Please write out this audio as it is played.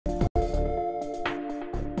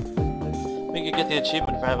could get the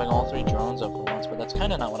achievement for having all 3 drones up at once, but that's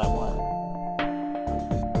kind of not what I want.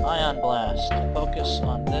 Ion Blast. Focus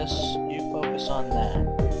on this, you focus on that.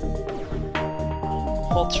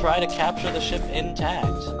 We'll try to capture the ship intact.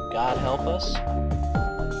 God help us.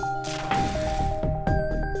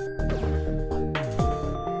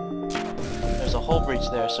 There's a hull breach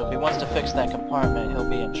there, so if he wants to fix that compartment, he'll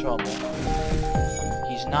be in trouble.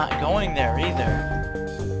 He's not going there either.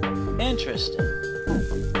 Interesting.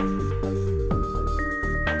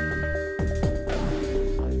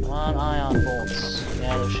 Come on, ion bolts.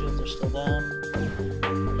 Yeah, their shields are still down.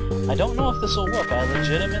 I don't know if this will work. I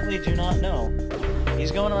legitimately do not know.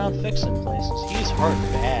 He's going around fixing places. He's hurt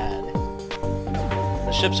bad.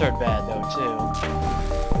 The ship's hurt bad, though, too.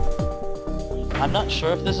 I'm not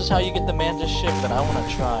sure if this is how you get the Mantis ship, but I want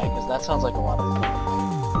to try, because that sounds like a lot of fun.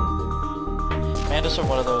 Mantis are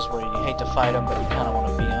one of those where you hate to fight them, but you kind of want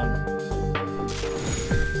to be them.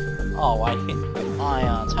 Oh, I hate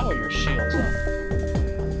ions. How are your shields up?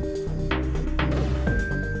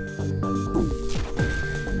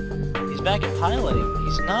 He's back at piloting.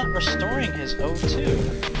 He's not restoring his O2.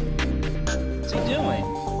 What's he doing?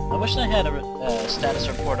 I wish I had a status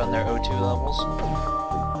report on their O2 levels.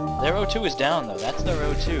 Their O2 is down, though. That's their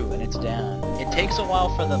O2, and it's down. It takes a while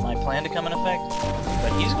for my plan to come in effect,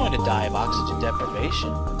 but he's going to die of oxygen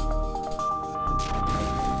deprivation.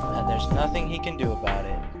 And there's nothing he can do about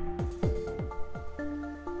it.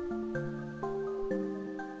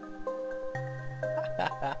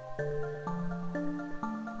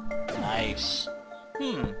 Nice.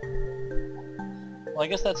 Well, I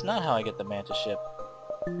guess that's not how I get the Mantis ship.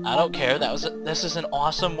 I don't care. This is an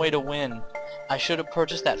awesome way to win. I should have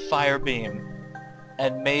purchased that fire beam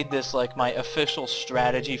and made this like my official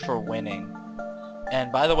strategy for winning.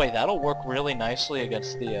 And by the way, that'll work really nicely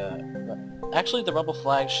against the actually the Rebel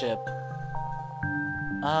flagship.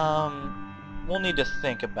 We'll need to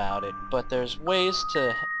think about it, but there's ways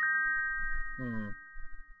to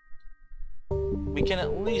we can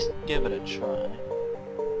at least give it a try.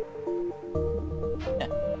 Yeah.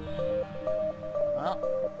 Well,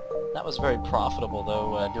 that was very profitable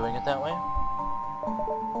though, doing it that way.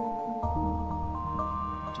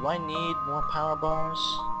 Do I need more power bars?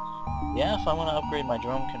 Yeah, if I want to upgrade my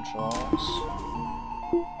drone controls.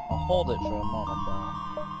 I'll hold it for a moment though.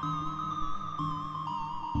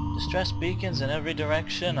 Distress beacons in every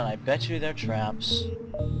direction, and I bet you they're traps.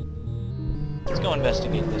 Let's go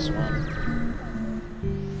investigate this one.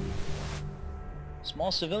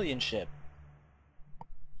 Small civilian ship.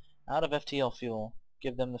 Out of FTL fuel.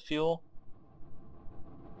 Give them the fuel.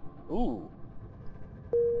 Ooh.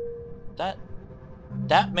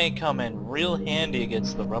 That may come in real handy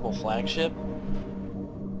against the Rebel flagship.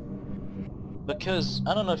 Because,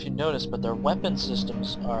 I don't know if you noticed, but their weapon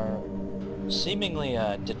systems are seemingly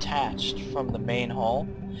detached from the main hull.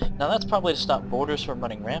 Now that's probably to stop boarders from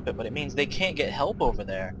running rampant, but it means they can't get help over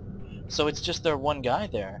there. So it's just their one guy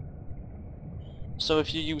there. So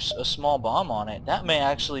if you use a small bomb on it, that may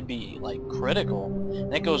actually be, like, critical.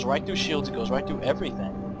 And it goes right through shields, it goes right through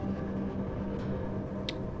everything.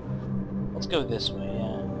 Let's go this way,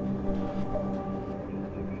 yeah.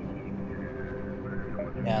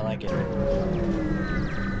 Yeah, I like it.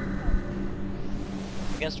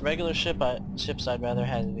 Against regular ships, I'd rather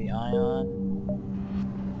have the ion.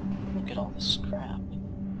 Look at all this crap.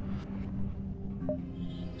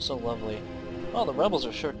 So lovely. Well, the rebels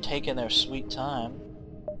are sure taking their sweet time.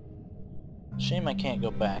 Shame I can't go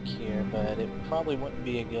back here, but it probably wouldn't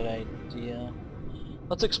be a good idea.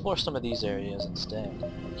 Let's explore some of these areas instead.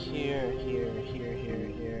 Like here, here, here, here,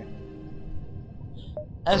 here.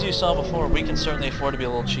 As you saw before, we can certainly afford to be a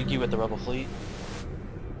little cheeky with the rebel fleet.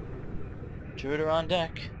 Intruder on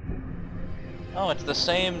deck. Oh, it's the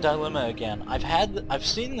same dilemma again. I've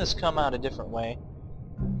seen this come out a different way.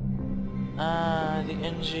 The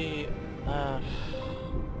NG...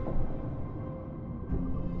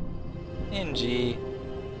 NG,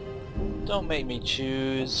 don't make me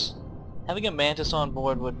choose. Having a Mantis on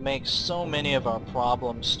board would make so many of our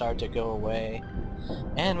problems start to go away.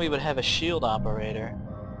 And we would have a shield operator.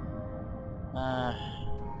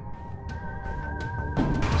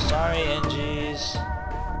 Sorry, NGs.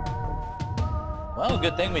 Well,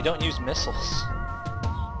 good thing we don't use missiles.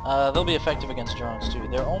 They'll be effective against drones too.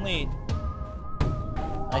 They're only...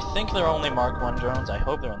 I think they're only Mark 1 drones. I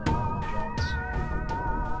hope they're only Mark 1 drones.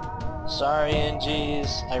 Sorry,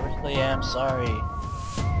 NGs. I really am sorry.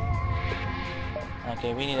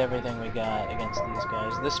 Okay, we need everything we got against these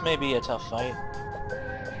guys. This may be a tough fight.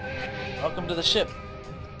 Welcome to the ship.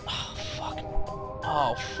 Oh, fuck.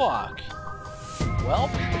 Oh, fuck. Well.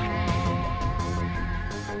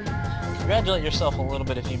 Congratulate yourself a little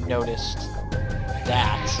bit if you noticed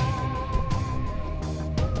that.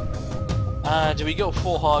 Do we go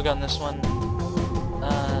full hog on this one?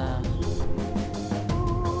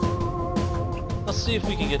 Let's see if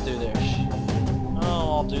we can get through there.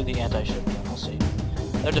 Oh, I'll do the anti-ship one. We'll see.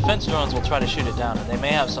 Their defense drones will try to shoot it down, and they may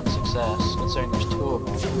have some success, considering there's 2 of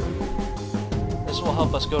them. This will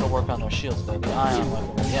help us go to work on their shields, though. The ion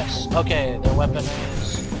weapon. Yes. Okay, their weapon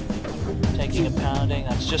is taking a pounding.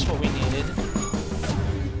 That's just what we needed.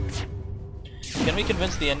 Can we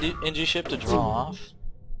convince the NG ship to draw off?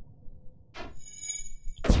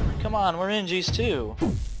 Come on, we're NGs too.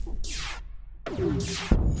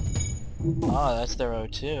 Oh, that's their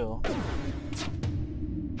O2.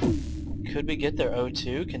 Could we get their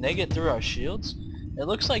O2? Can they get through our shields? It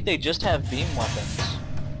looks like they just have beam weapons.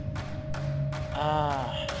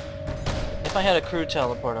 If I had a crew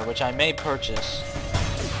teleporter, which I may purchase.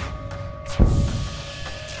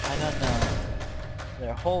 I don't know.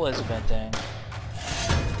 Their hull is venting.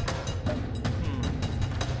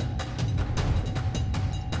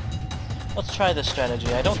 Let's try this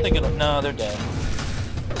strategy. I don't think it'll... No, they're dead.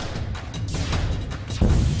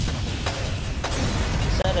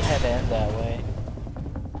 Said it had to end that way.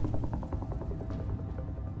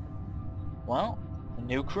 Well, a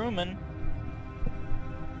new crewman.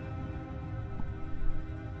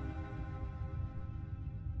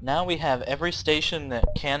 Now we have every station that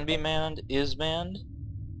can be manned is manned.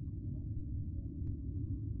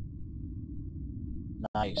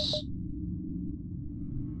 Nice.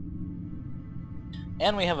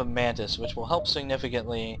 And we have a mantis, which will help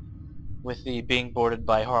significantly with the being boarded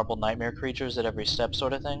by horrible nightmare creatures at every step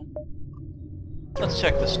sort of thing. Let's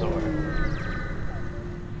check the store.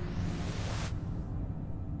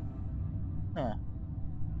 Huh.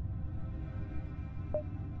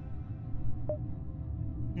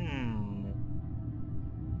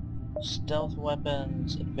 Stealth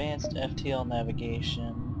weapons, advanced FTL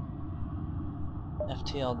navigation,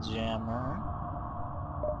 FTL jammer.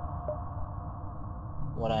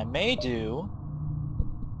 What I may do...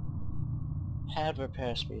 Had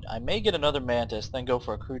repair speed. I may get another mantis, then go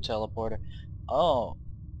for a crew teleporter. Oh.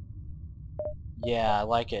 Yeah, I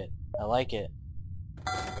like it. I like it.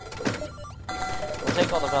 We'll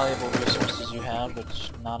take all the valuable resources you have,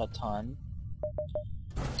 which not a ton.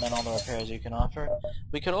 And all the repairs you can offer.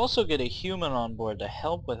 We could also get a human on board to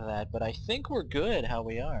help with that, but I think we're good how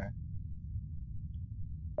we are.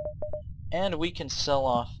 And we can sell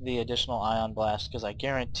off the additional ion blast, because I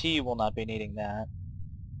guarantee we'll not be needing that.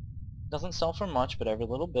 Doesn't sell for much, but every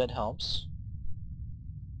little bit helps.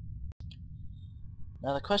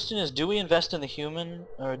 Now the question is, do we invest in the human,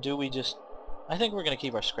 or do we just... I think we're going to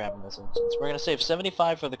keep our scrap in this instance. We're going to save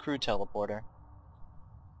 75 for the crew teleporter.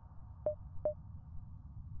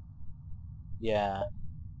 Yeah.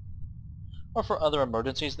 Or for other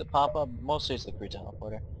emergencies that pop up, mostly it's the crew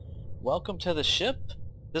teleporter. Welcome to the ship.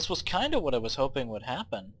 This was kind of what I was hoping would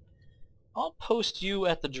happen. I'll post you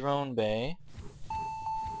at the drone bay,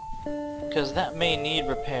 because that may need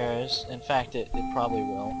repairs. In fact, it probably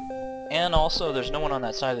will. And also, there's no one on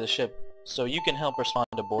that side of the ship, so you can help respond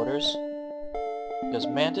to boarders. Because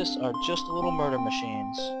Mantis are just little murder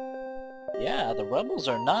machines. Yeah, the rebels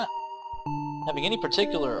are not having any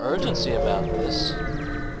particular urgency about this.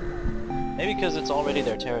 Maybe because it's already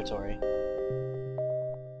their territory.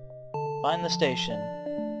 Find the station.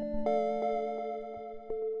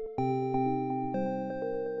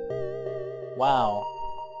 Wow.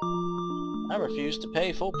 I refuse to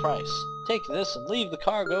pay full price. Take this and leave the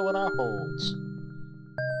cargo in our holds.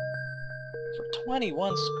 For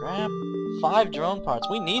 21 scrap, 5 drone parts.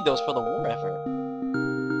 We need those for the war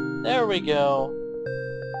effort. There we go.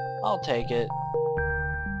 I'll take it.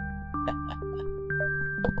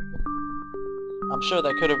 I'm sure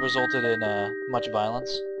that could have resulted in much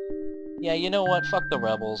violence. Yeah, you know what? Fuck the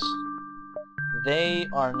rebels. They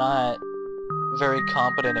are not very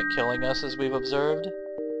competent at killing us, as we've observed.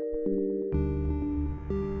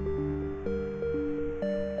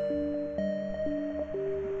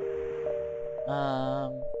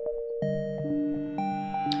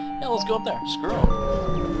 Yeah, let's go up there. Screw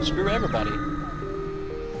them. Screw everybody.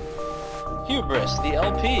 Hubris, the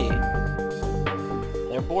LP.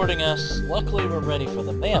 They're boarding us. Luckily, we're ready for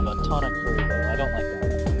them. They have a ton of crew, though. I don't like that.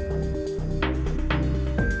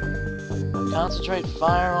 Concentrate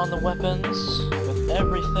fire on the weapons with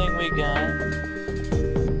everything we got.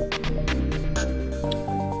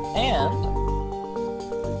 And...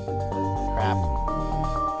 crap.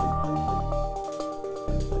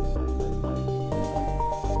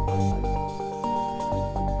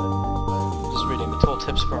 Just reading the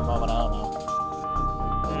tooltips for a moment, I don't know.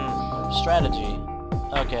 Strategy.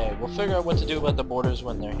 Okay, we'll figure out what to do about the boarders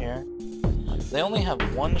when they're here. They only have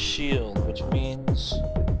one shield, which means...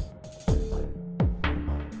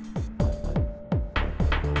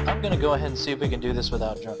 I'm gonna go ahead and see if we can do this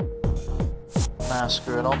without drone. Nah,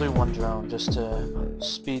 screw it, I'll do one drone just to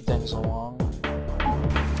speed things along.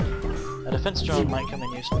 A defense drone might come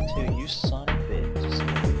in useful too, you son of a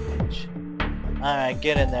bitch. Alright,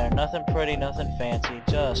 get in there. Nothing pretty, nothing fancy.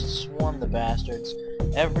 Just swarm the bastards.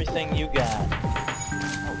 Everything you got.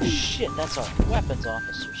 Oh shit, that's our weapons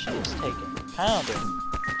officer. She is taking pounding.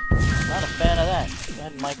 Not a fan of that. Go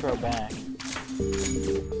ahead and micro back.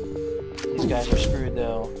 These guys are screwed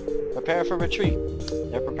though. Prepare for retreat.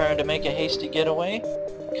 They're preparing to make a hasty getaway.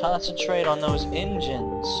 Concentrate on those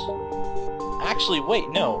engines. Actually, wait,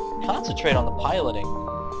 no. Concentrate on the piloting.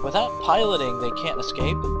 Without piloting, they can't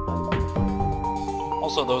escape.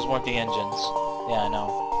 Also, those weren't the engines. Yeah, I know.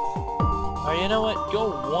 Alright, you know what? Go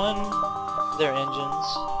one their engines.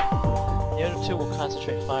 The other two will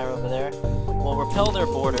concentrate fire over there. We'll repel their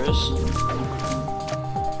boarders.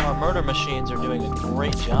 Our murder machines are doing a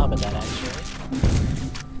great job at that,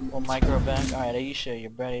 actually. We'll micro back. Alright, Aisha,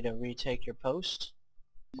 you're ready to retake your post?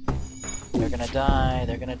 They're gonna die.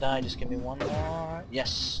 They're gonna die. Just give me one more.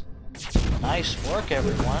 Yes. Nice work,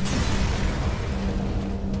 everyone.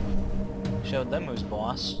 Showed them who's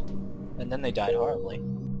boss. And then they died horribly.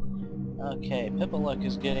 Okay, Pippaluck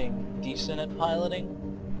is getting decent at piloting.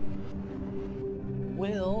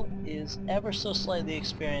 Will is ever so slightly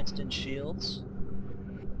experienced in shields.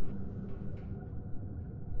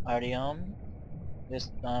 Artyom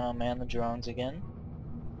is man the drones again.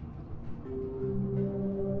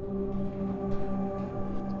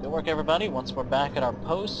 Good work, everybody. Once we're back at our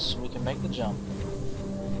posts, we can make the jump.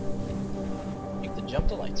 Make the jump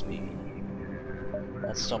to light speed.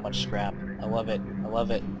 That's so much scrap. I love it. I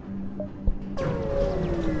love it.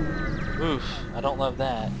 Oof, I don't love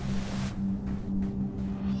that.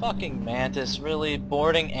 Fucking Mantis, really?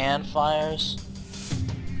 Boarding and fires?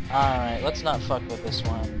 Alright, let's not fuck with this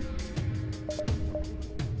one.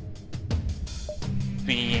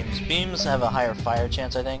 Beams. Beams have a higher fire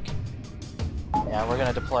chance, I think. Yeah, we're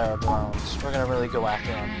gonna deploy our drones. We're gonna really go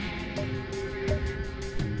after them.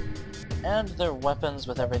 And their weapons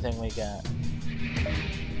with everything we got.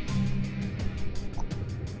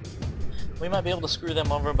 We might be able to screw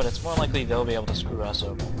them over, but it's more likely they'll be able to screw us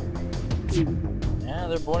over. Yeah,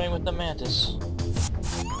 they're boarding with the Mantis.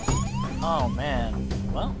 Oh man.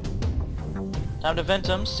 Well, time to vent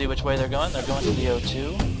them, see which way they're going. They're going to the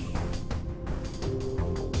O2.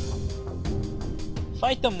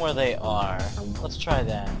 Fight them where they are. Let's try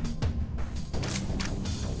that.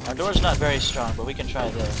 Our door's not very strong, but we can try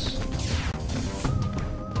this.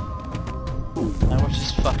 And we're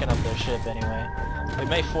just fucking up their ship anyway. We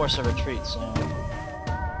may force a retreat soon.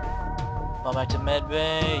 Fall back to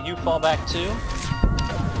medbay. You fall back too.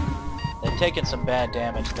 They've taken some bad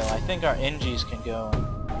damage though. I think our NGs can go.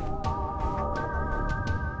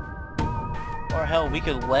 Or hell, we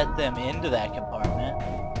could let them into that compartment.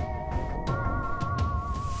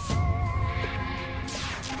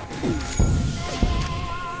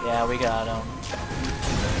 Yeah, we got him.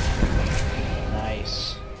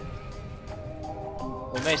 Nice.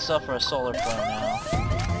 We may suffer a solar flare now.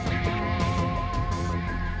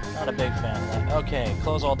 Not a big fan of that. Okay,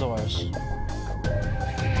 close all doors.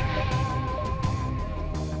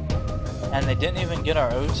 And they didn't even get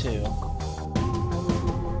our O2.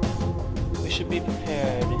 We should be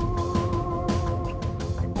prepared.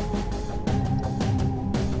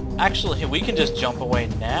 Actually, we can just jump away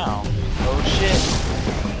now. Oh shit.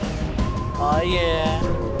 Oh yeah.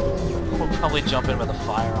 We'll probably jump in with a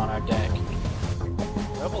fire on our deck.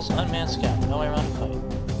 Rebels unmanned scout. No way around the fight.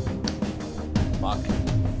 Fuck.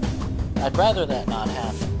 I'd rather that not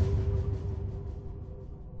happen.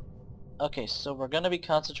 Okay, so we're gonna be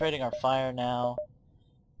concentrating our fire now.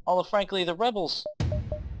 Although frankly, the rebels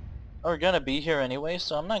are gonna be here anyway,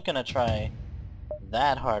 so I'm not gonna try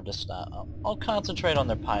that hard to stop. I'll concentrate on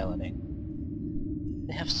their piloting.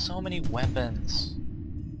 They have so many weapons.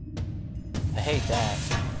 I hate that.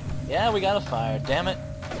 Yeah, we got a fire. Damn it.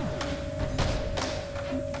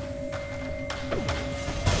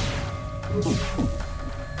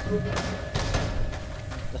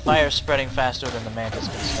 The fire's spreading faster than the Mantis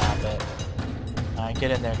can stop it. Alright,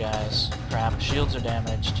 get in there, guys. Crap, shields are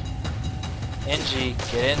damaged. NG,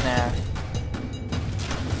 get in there.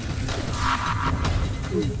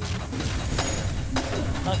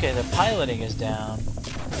 Okay, the piloting is down.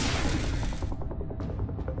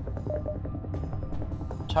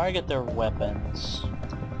 Target their weapons.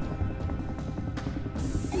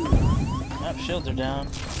 Yep, shields are down.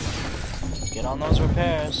 Get on those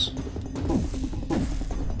repairs.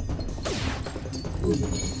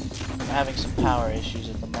 We're having some power issues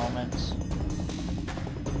at the moment.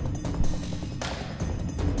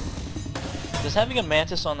 Does having a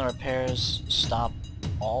mantis on the repairs stop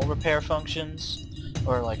all repair functions?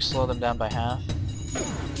 Or like slow them down by half?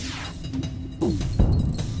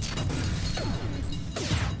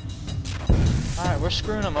 Alright, we're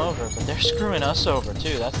screwing them over, but they're screwing us over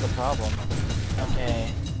too, that's the problem. Okay.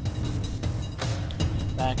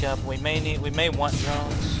 Back up. We may want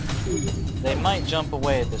drones. They might jump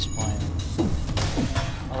away at this point.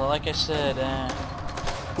 Although like I said,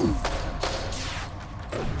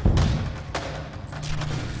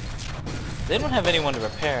 they don't have anyone to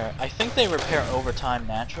repair. I think they repair over time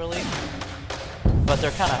naturally, but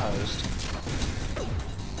they're kinda hosed.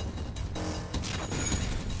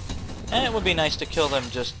 And it would be nice to kill them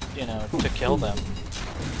just, you know, to kill them.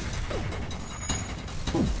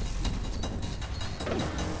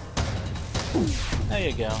 There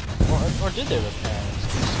you go. Or did they repair it?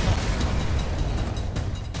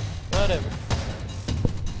 Whatever.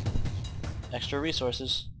 Extra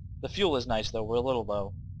resources. The fuel is nice though, we're a little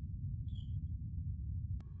low.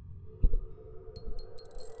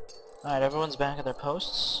 Alright, everyone's back at their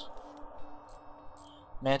posts.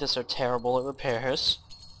 Mantis are terrible at repairs.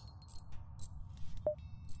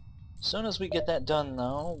 As soon as we get that done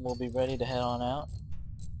though, we'll be ready to head on out.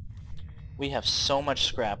 We have so much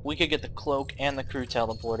scrap. We could get the cloak and the crew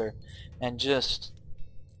teleporter and just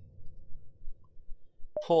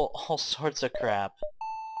pull all sorts of crap.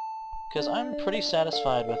 Because I'm pretty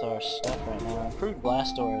satisfied with our stuff right now. Improved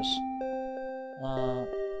blast doors.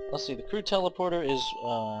 Let's see, the crew teleporter is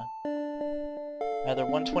either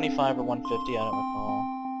 125 or 150, I don't recall.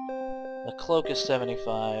 The cloak is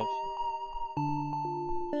 75.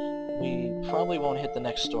 We probably won't hit the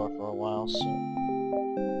next store for a while, so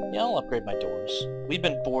yeah, I'll upgrade my doors. We've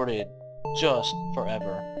been boarded just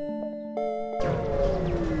forever.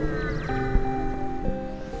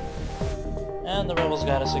 And the rebels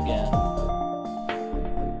got us again.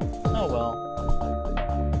 Oh well.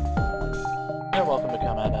 They're welcome to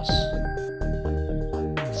come at us.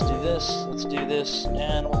 Let's do this,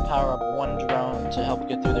 and we'll power up one drone to help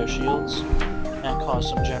get through their shields and cause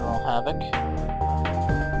some general havoc.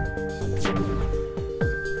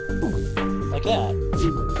 Like that.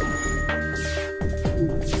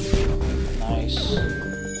 Nice.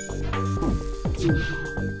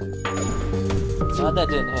 Glad that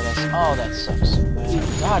didn't hit us. Oh, that sucks so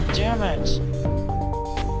bad. God damn it!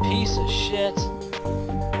 Piece of shit.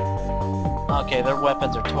 Okay, their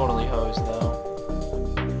weapons are totally hosed though.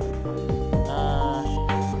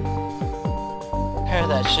 Repair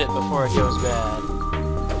that shit before it goes bad.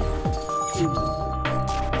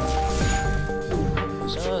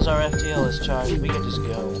 As soon as our FTL is charged, we can just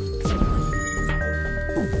go.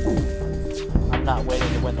 I'm not waiting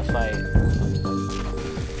to win the fight.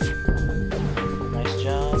 Nice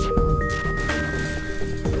job.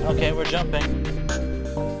 Okay, we're jumping.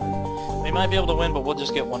 We might be able to win, but we'll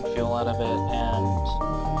just get one fuel out of it, and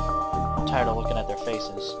I'm tired of looking at their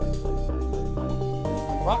faces.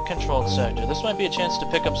 Rock-controlled sector. This might be a chance to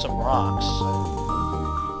pick up some rocks.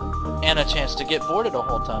 And a chance to get boarded a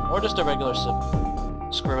whole ton. Or just a regular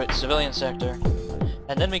screw it, civilian sector.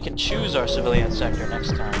 And then we can choose our civilian sector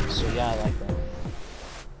next time. So yeah, I like that.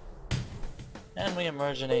 And we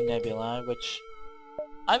emerge in a nebula, which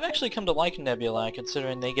I've actually come to like nebula,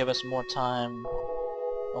 considering they give us more time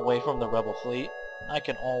away from the rebel fleet. I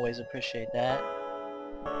can always appreciate that.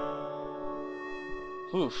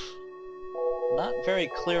 Oof. Not very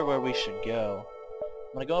clear where we should go.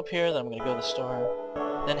 I'm gonna go up here, then I'm gonna go to the store,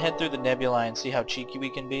 then head through the nebula and see how cheeky we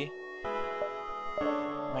can be.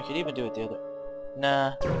 I could even do it the other...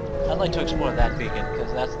 Nah, I'd like to explore that beacon,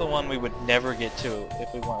 because that's the one we would never get to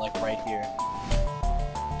if we weren't like right here.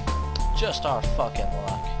 Just our fucking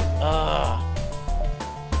luck. Ugh.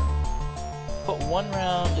 Put one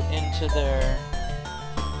round into their...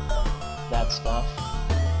 that stuff.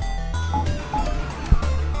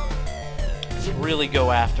 Really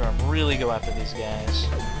go after them. Really go after these guys.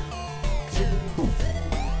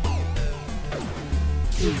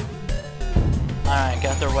 Alright,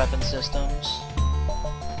 got their weapon systems.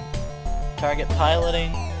 Target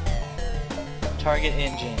piloting. Target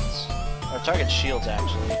engines. Or target shields,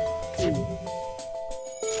 actually.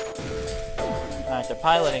 Alright, their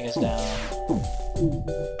piloting is down.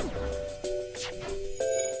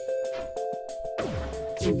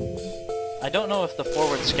 I don't know if the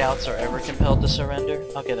forward scouts are ever compelled to surrender.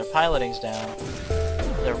 Okay, their piloting's down.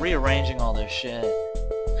 They're rearranging all their shit.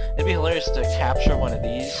 It'd be hilarious to capture one of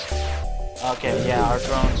these. Okay, yeah, our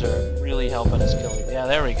drones are really helping us kill it. Yeah,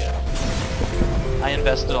 there we go. I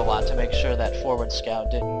invested a lot to make sure that forward scout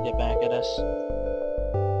didn't get back at us.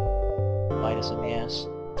 bite us in the ass.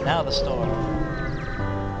 Now the store.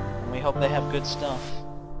 And we hope they have good stuff.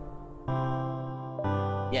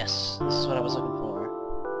 Yes, this is what I was looking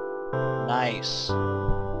for. Nice.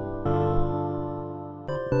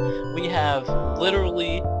 We have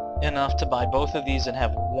literally enough to buy both of these and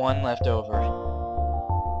have one left over.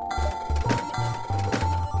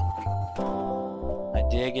 I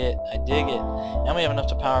dig it, I dig it. And we have enough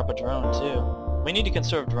to power up a drone too. We need to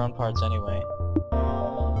conserve drone parts anyway.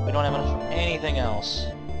 We don't have enough for anything else.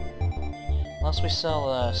 Unless we sell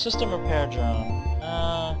a system repair drone.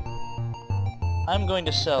 I'm going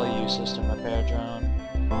to sell you system repair drone.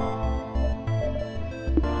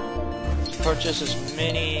 Purchase as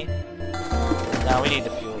many... Nah, we need the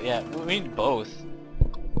fuel. Yeah, we need both.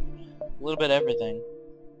 A little bit of everything.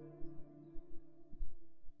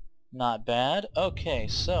 Not bad. Okay,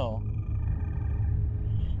 so...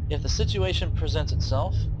 if the situation presents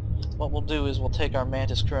itself, what we'll do is we'll take our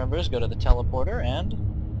Mantis crew members, go to the teleporter, and...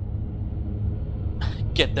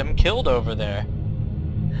 get them killed over there.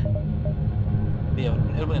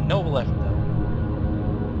 It'll be a noble effort, though.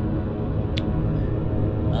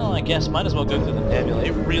 Well, I guess might as well go through the nebula.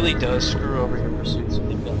 It really does screw over your pursuit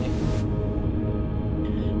significantly.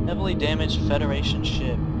 Heavily damaged Federation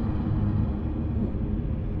ship.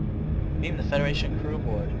 Beam the Federation crew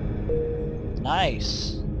aboard.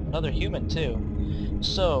 Nice! Another human, too.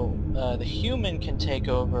 So, the human can take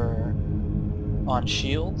over on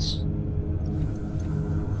shields,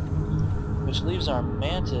 which leaves our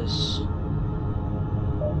Mantis...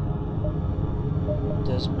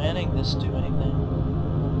 Does manning this do anything?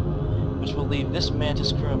 Which will leave this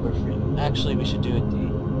Mantis crew member free. Actually, we should do it the...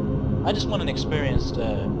 I just want an experienced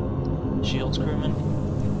shields crewman.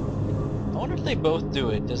 I wonder if they both do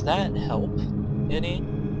it. Does that help any?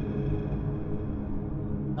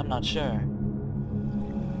 I'm not sure.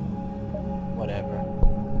 Whatever.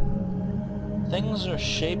 Things are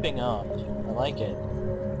shaping up. I like it.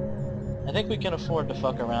 I think we can afford to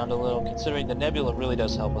fuck around a little, considering the nebula really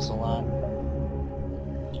does help us a lot.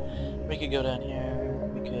 We could go down here,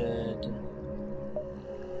 we could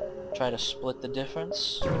try to split the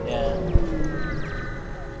difference. Yeah.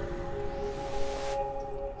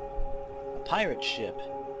 A pirate ship.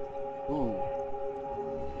 Ooh.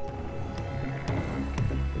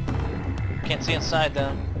 Can't see inside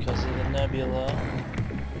them because of the nebula.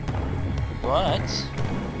 But...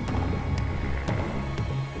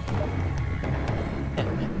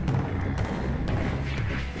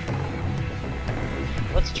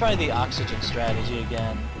 let's try the oxygen strategy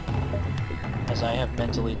again, as I have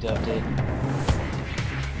mentally dubbed it.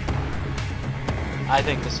 I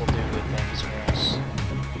think this will do good things for us.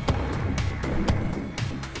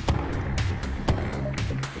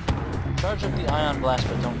 Charge up the ion blast,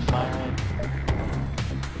 but don't fire it.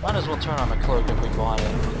 Might as well turn on the cloak if we bought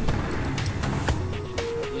it.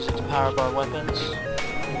 Use it to power up our weapons.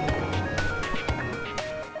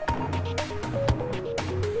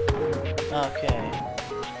 Okay.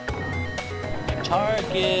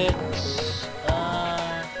 Targets...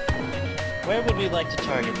 where would we like to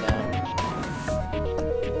target them?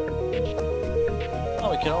 Oh,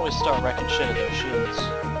 we can always start wrecking shit at their shields.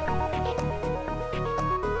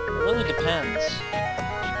 It really depends.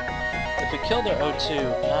 If we kill their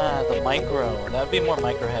O2... the micro. That would be more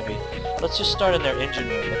micro-heavy. Let's just start in their engine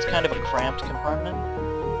room. It's kind of a cramped compartment.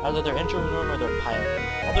 Either their engine room or their piloting.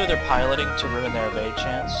 I'll do their piloting to ruin their evade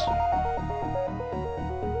chance.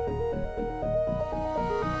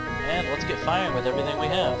 And let's get firing with everything we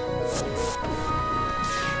have.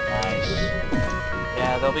 Nice.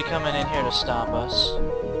 Yeah, they'll be coming in here to stop us.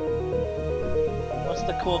 What's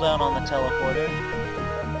the cooldown on the teleporter?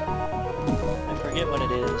 I forget what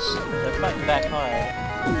it is. They're fighting back hard.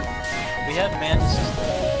 We have mantises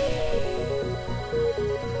though.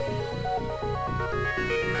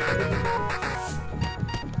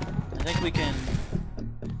 I think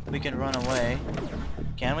we can run away.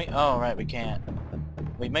 Can we? Oh, right, we can't.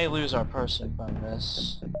 We may lose our person from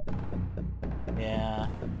this. Yeah.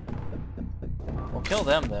 We'll kill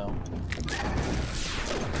them, though.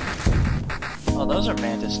 Oh, those are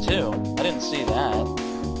mantis, too. I didn't see that.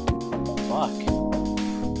 Fuck.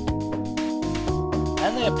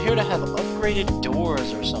 And they appear to have upgraded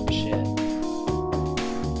doors or some shit.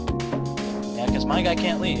 Yeah, because my guy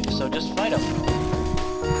can't leave, so just fight him.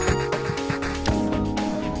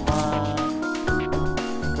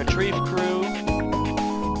 Retrieve crew.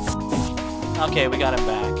 Okay, we got him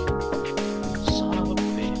back. Son of a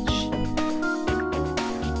bitch.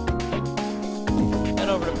 Head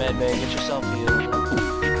over to medbay, get yourself healed.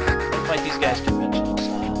 Fight these guys conventional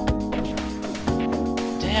style.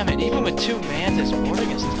 Damn it, even with two mantis,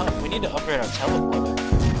 boarding is tough. We need to upgrade our teleporter.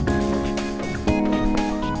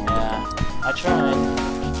 I tried.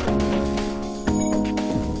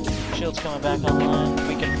 Shield's coming back online.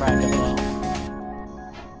 We can frag him though.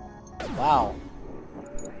 Wow.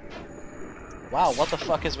 Wow, what the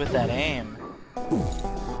fuck is with that aim?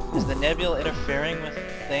 Is the nebula interfering with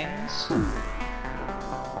things?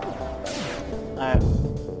 Alright.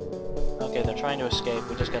 Okay, they're trying to escape.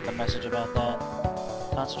 We just got the message about that.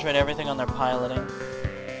 Concentrate everything on their piloting.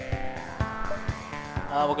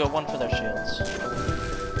 We'll go one for their shields.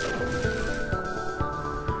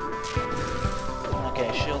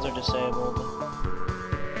 Okay, shields are disabled.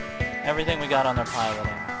 Everything we got on their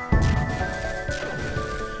piloting.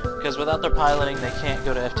 Because without their piloting, they can't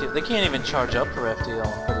go to FTL. They can't even charge up for FTL,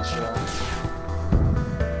 I'm pretty sure.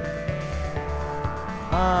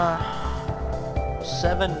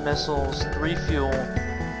 7 missiles, 3 fuel.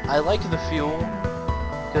 I like the fuel,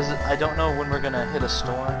 because I don't know when we're gonna hit a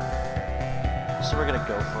storm. So we're gonna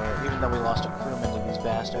go for it, even though we lost a crewman to these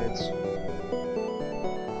bastards.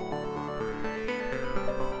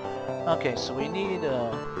 Okay, so we need to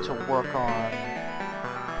work on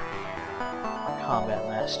combat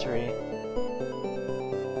mastery.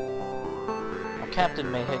 Our captain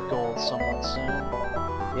may hit gold somewhat soon.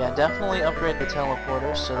 Yeah, definitely upgrade the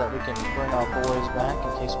teleporters so that we can bring our boys back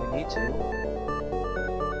in case we need to.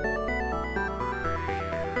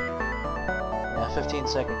 Yeah,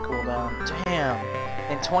 15-second cooldown. Damn!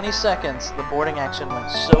 In 20 seconds, the boarding action went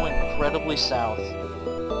so incredibly south.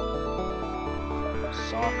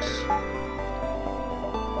 Sucks.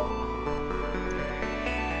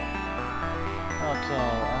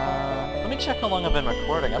 Okay, let me check how long I've been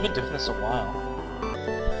recording. I've been doing this a while.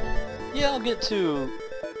 Yeah, I'll get to...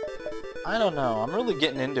 I don't know, I'm really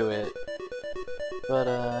getting into it. But,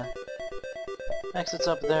 exit's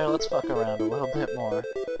up there, let's fuck around a little bit more.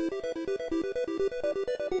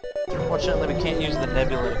 Unfortunately, we can't use the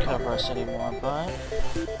nebula to cover us anymore, but...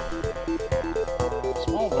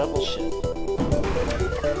 Small rebel ship.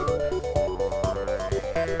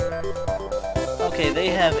 Okay, they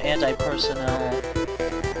have anti-personnel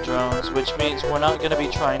drones, which means we're not going to be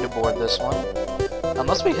trying to board this one.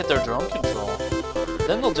 Unless we hit their drone control.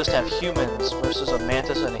 Then they'll just have humans versus a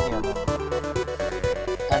mantis and a human.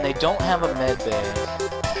 And they don't have a med bay.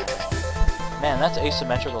 Man, that's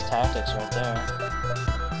asymmetrical tactics right there.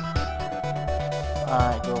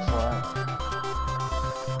 Alright, go for it.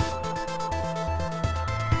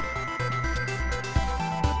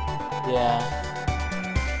 Yeah.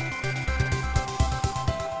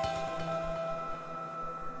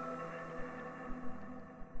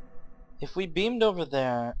 If we beamed over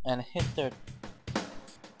there and hit their...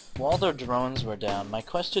 While their drones were down, my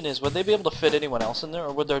question is, would they be able to fit anyone else in there,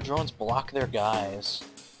 or would their drones block their guys?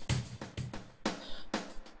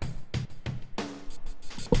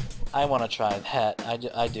 I want to try that.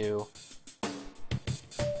 I do.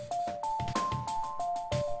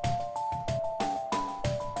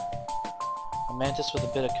 A mantis with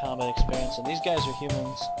a bit of combat experience, and these guys are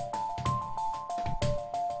humans.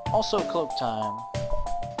 Also cloak time.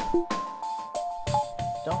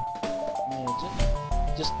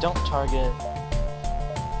 Just don't target.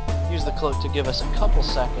 Use the cloak to give us a couple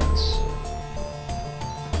seconds.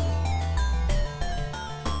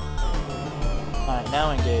 Alright,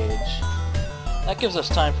 now engage. That gives us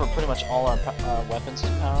time for pretty much all our weapons to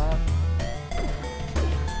power up.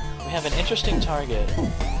 We have an interesting target. I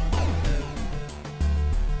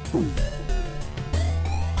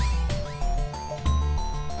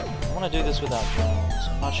want to do this without drones.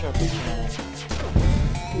 I'm not sure if we can.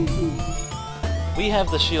 We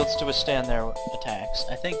have the shields to withstand their attacks.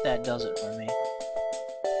 I think that does it for me.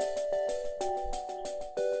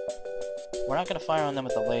 We're not going to fire on them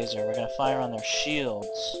with the laser. We're going to fire on their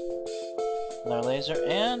shields with our laser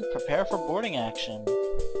and prepare for boarding action.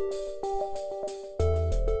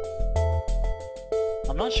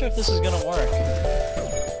 I'm not sure if this is going to work.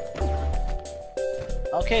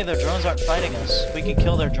 Okay, their drones aren't fighting us. We can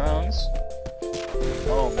kill their drones.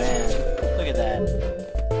 Oh man, look at that.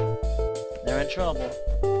 They're in trouble.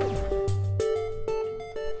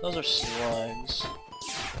 Those are slugs.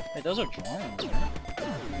 Wait, those are drones, right?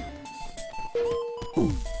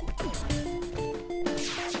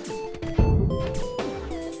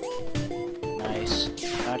 Nice.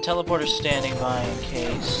 Our teleporter's standing by in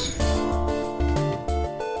case.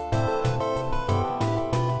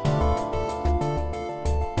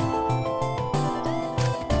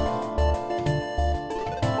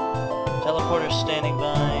 Teleporter's standing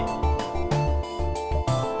by.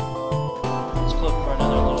 Let's look for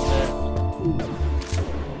another little bit.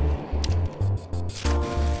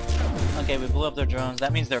 Okay, we blew up their drones.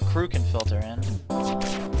 That means their crew can filter in.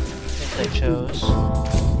 If they chose.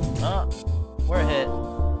 Oh, we're hit.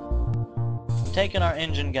 taking our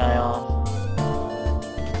engine guy off.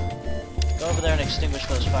 Go over there and extinguish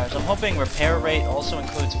those fires. I'm hoping repair rate also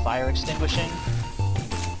includes fire extinguishing.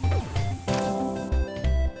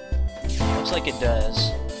 Looks like it does.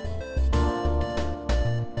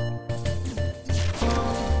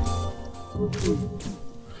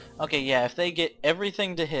 Okay, yeah, if they get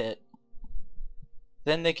everything to hit,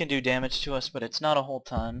 then they can do damage to us, but it's not a whole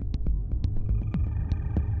ton.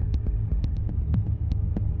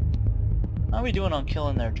 How are we doing on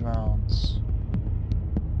killing their drones?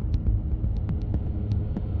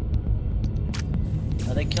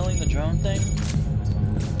 Are they killing the drone thing?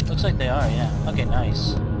 Looks like they are, yeah. Okay,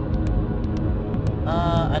 nice.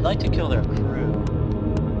 I'd like to kill their crew.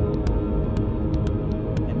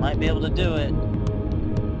 They might be able to do it.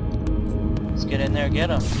 Let's get in there, get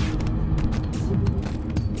them.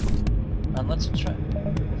 And let's try...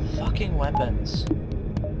 Fucking weapons.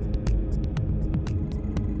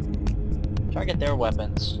 Target their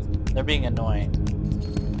weapons. They're being annoying.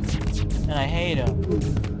 And I hate them.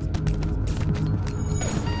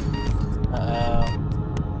 Uh-oh.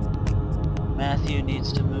 Matthew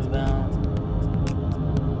needs to move out.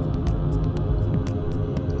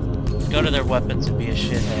 Go to their weapons and be a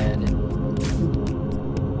shithead.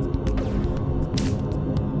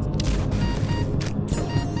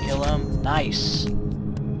 Kill him. Nice.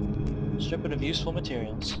 Strip it of useful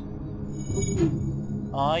materials.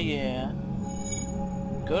 Aw, yeah.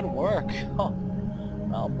 Good work. Huh.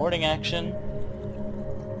 Well, boarding action.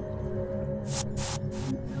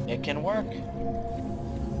 It can work.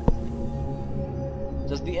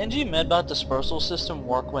 Does the NG Medbot dispersal system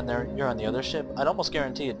work when you're on the other ship? I'd almost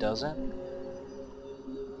guarantee it doesn't.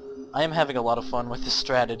 I am having a lot of fun with this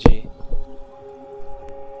strategy.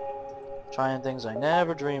 Trying things I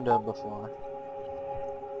never dreamed of before.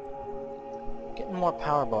 Getting more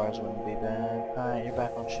power bars wouldn't be bad. Alright, you're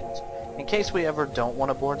back on shoots. In case we ever don't want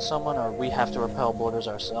to board someone, or we have to repel boarders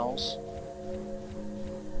ourselves.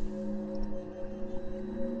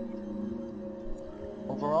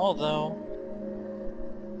 Overall, though,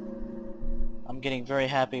 I'm getting very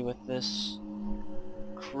happy with this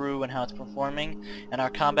crew and how it's performing, and our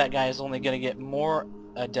combat guy is only going to get more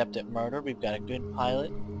adept at murder. We've got a good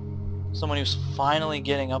pilot, someone who's finally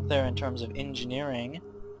getting up there in terms of engineering.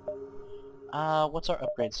 What's our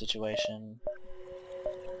upgrade situation?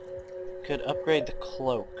 Could upgrade the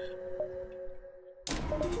cloak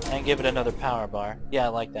and give it another power bar. Yeah, I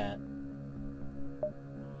like that.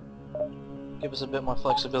 Give us a bit more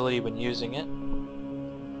flexibility when using it.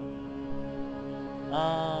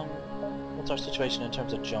 What's our situation in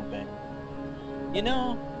terms of jumping? You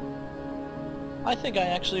know, I think I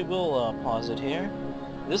actually will pause it here.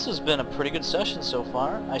 This has been a pretty good session so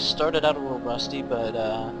far. I started out a little rusty, but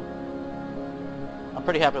I'm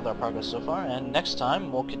pretty happy with our progress so far, and next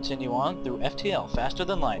time we'll continue on through FTL, Faster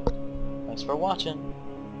Than Light. Thanks for watching.